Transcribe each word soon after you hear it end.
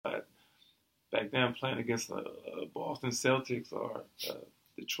back then playing against Boston Celtics or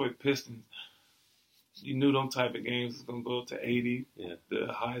Detroit Pistons, you knew them type of games was going to go up to 80. Yeah. The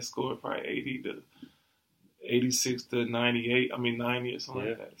highest score probably 80 to 86 to 98. I mean 90 or something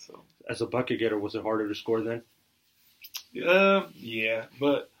like that. So as a bucket getter, was it harder to score then? Yeah,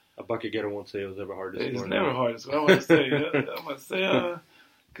 but a bucket getter won't say it was ever hard to score. It's never hard to score. I want to say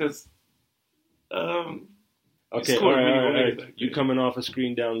because okay, all right. You coming off a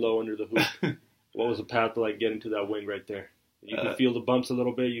screen down low under the hoop. What was the path to like getting to that wing right there? You could feel the bumps a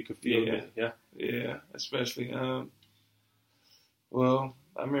little bit. You could feel it. Yeah. Yeah, especially well,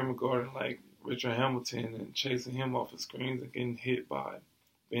 I remember guarding like Richard Hamilton and chasing him off the screens and getting hit by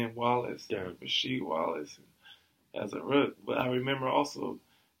Ben Wallace and Rasheed Wallace as a rook. But I remember also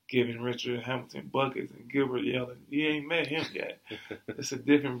giving Richard Hamilton buckets and Gilbert yelling, "You ain't met him yet. It's a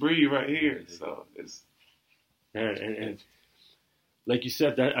different breed right here." So it's and like you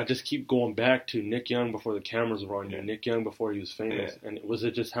said, that I just keep going back to Nick Young before the cameras were on you. Nick Young before he was famous. And was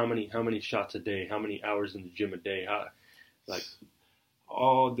it just how many shots a day? How many hours in the gym a day?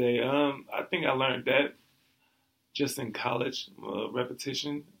 All day. I think I learned that just in college,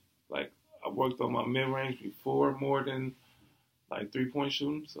 repetition. Like I worked on my mid range before more than like 3-point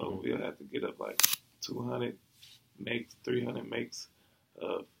shooting, so we'll have to get up like 200 makes, 300 makes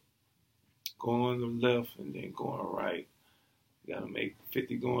of going to the left and then going right. You got to make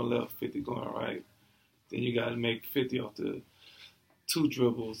 50 going left, 50 going right. Then you got to make 50 off the 2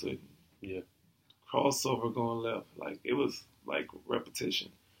 dribbles and crossover going left. Like it was like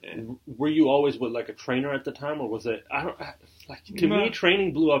repetition. And were you always with like a trainer at the time, or was it? To me,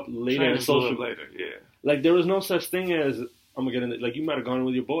 training blew up later. Later, yeah. Like there was no such thing as I'm gonna get in. Like you might have gone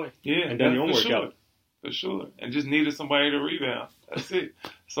with your boy, and done your own workout. For sure, and just needed somebody to rebound. That's it.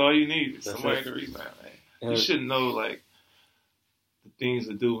 That's all you need. Somebody to rebound. Man. You shouldn't know like the things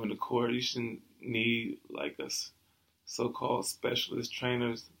to do in the court. You shouldn't need like a so-called specialist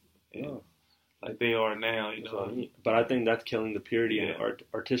trainers. Like they are now, you know. But I think that's killing the purity and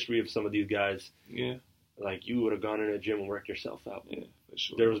artistry of some of these guys. Yeah. Like you would have gone in a gym and worked yourself out. Yeah, for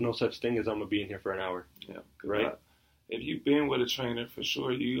sure. There was no such thing as I'm going to be in here for an hour. Yeah. Right? If you've been with a trainer, for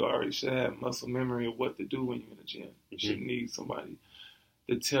sure, you already should have muscle memory of what to do when you're in the gym. You shouldn't need somebody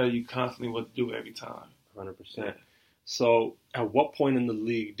to tell you constantly what to do every time. 100%. Yeah. So at what point in the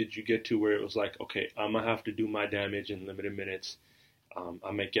league did you get to where it was like, okay, I'm going to have to do my damage in limited minutes.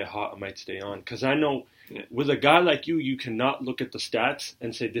 I might get hot. I might stay on. Because I know with a guy like you, you cannot look at the stats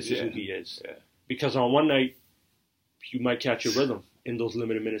and say this is who he is. Yeah. Because on one night, you might catch your rhythm in those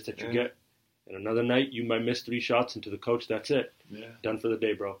limited minutes that you get. And another night, you might miss 3 shots, and to the coach, that's it. Yeah. Done for the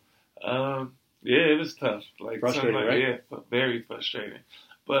day, bro. It was tough. Like frustrating, right? Yeah, very frustrating.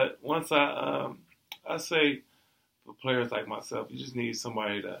 But once I say for players like myself, you just need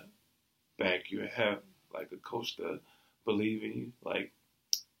somebody to back you and have like a coach to believe in you. Like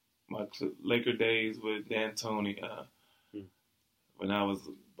my Laker days with D'Antoni, when I was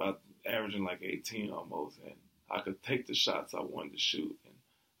about averaging like 18 almost, and I could take the shots I wanted to shoot,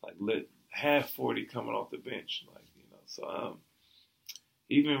 and like have 40 coming off the bench, like So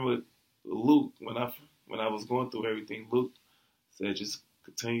even with Luke, when I was going through everything, Luke said just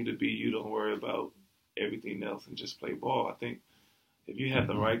continue to be you. Don't worry about everything else and just play ball. I think if you have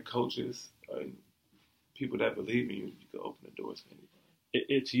the right coaches and people that believe in you, you can open the doors for anybody.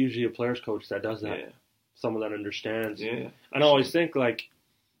 It's usually a player's coach that does that. Yeah. Someone that understands. Yeah. And I always think, like,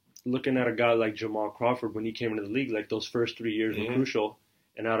 looking at a guy like Jamal Crawford when he came into the league, like, those first 3 years were crucial.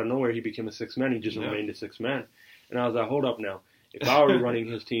 And out of nowhere, he became a 6th man. He just remained a 6th man. And I was like, hold up now. If I were running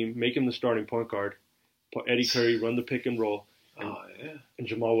his team, make him the starting point guard, put Eddie Curry, run the pick and roll. And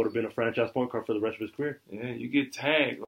Jamal would have been a franchise point guard for the rest of his career. Yeah, you get tagged.